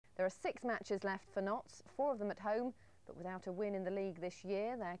There are 6 matches left for Notts, 4 of them at home, but without a win in the league this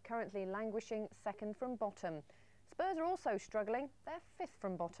year, they're currently languishing second from bottom. Spurs are also struggling, they're 5th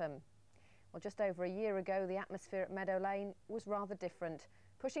from bottom. Well, just over a year ago, the atmosphere at Meadow Lane was rather different,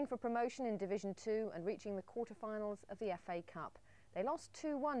 pushing for promotion in Division 2 and reaching the quarter-finals of the FA Cup. They lost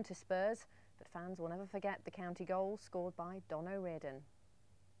 2-1 to Spurs, but fans will never forget the county goal scored by Don O'Riordan.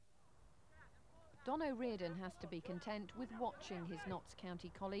 Don O'Riordan has to be content with watching his Notts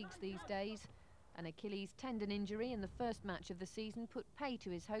County colleagues these days. An Achilles tendon injury in the first match of the season put pay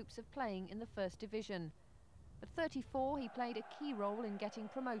to his hopes of playing in the First Division. At 34, he played a key role in getting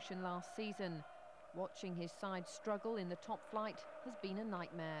promotion last season. Watching his side struggle in the top flight has been a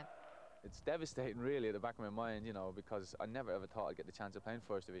nightmare. It's devastating really at the back of my mind, you know, because I never ever thought I'd get the chance of playing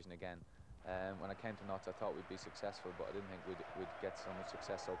First Division again. When I came to Notts, I thought we'd be successful, but I didn't think we'd get so much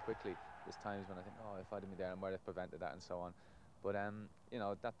success so quickly. There's times when I think, oh, if I'd been there, I might have prevented that and so on. But, you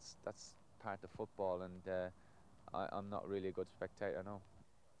know, that's part of football, and I'm not really a good spectator, no.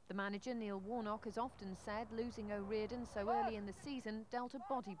 The manager, Neil Warnock, has often said losing O'Riordan so early in the season dealt a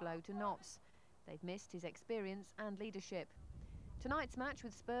body blow to Notts. They've missed his experience and leadership. Tonight's match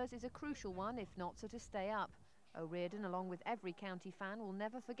with Spurs is a crucial one if Notts are to stay up. O'Riordan, along with every county fan, will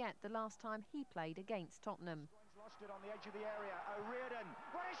never forget the last time he played against Tottenham. Lost it on the edge of the area. O'Riordan,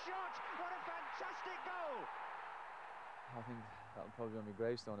 what a shot! What a fantastic goal! I think that'll probably be on my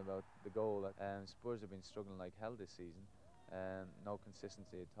gravestone about the goal. Spurs have been struggling like hell this season. No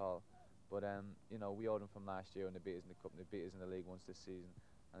consistency at all. But you know, we owed them from last year, and they beat us in the cup, and they beat us in the league once this season.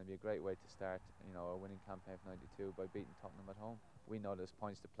 And it'd be a great way to start, you know, our winning campaign for '92 by beating Tottenham at home. We know there's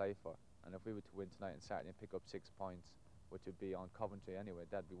points to play for, and if we were to win tonight and Saturday and pick up 6 points, which would be on Coventry anyway,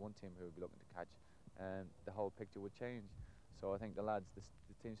 that'd be one team who would be looking to catch, and the whole picture would change. So I think the lads, the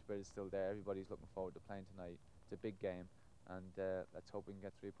team spirit is still there. Everybody's looking forward to playing tonight. It's a big game, and let's hope we can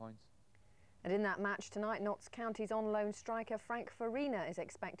get 3 points. And in that match tonight, Notts County's on-loan striker Frank Farina is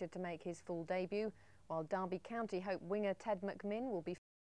expected to make his full debut, while Derby County hope winger Ted McMinn will be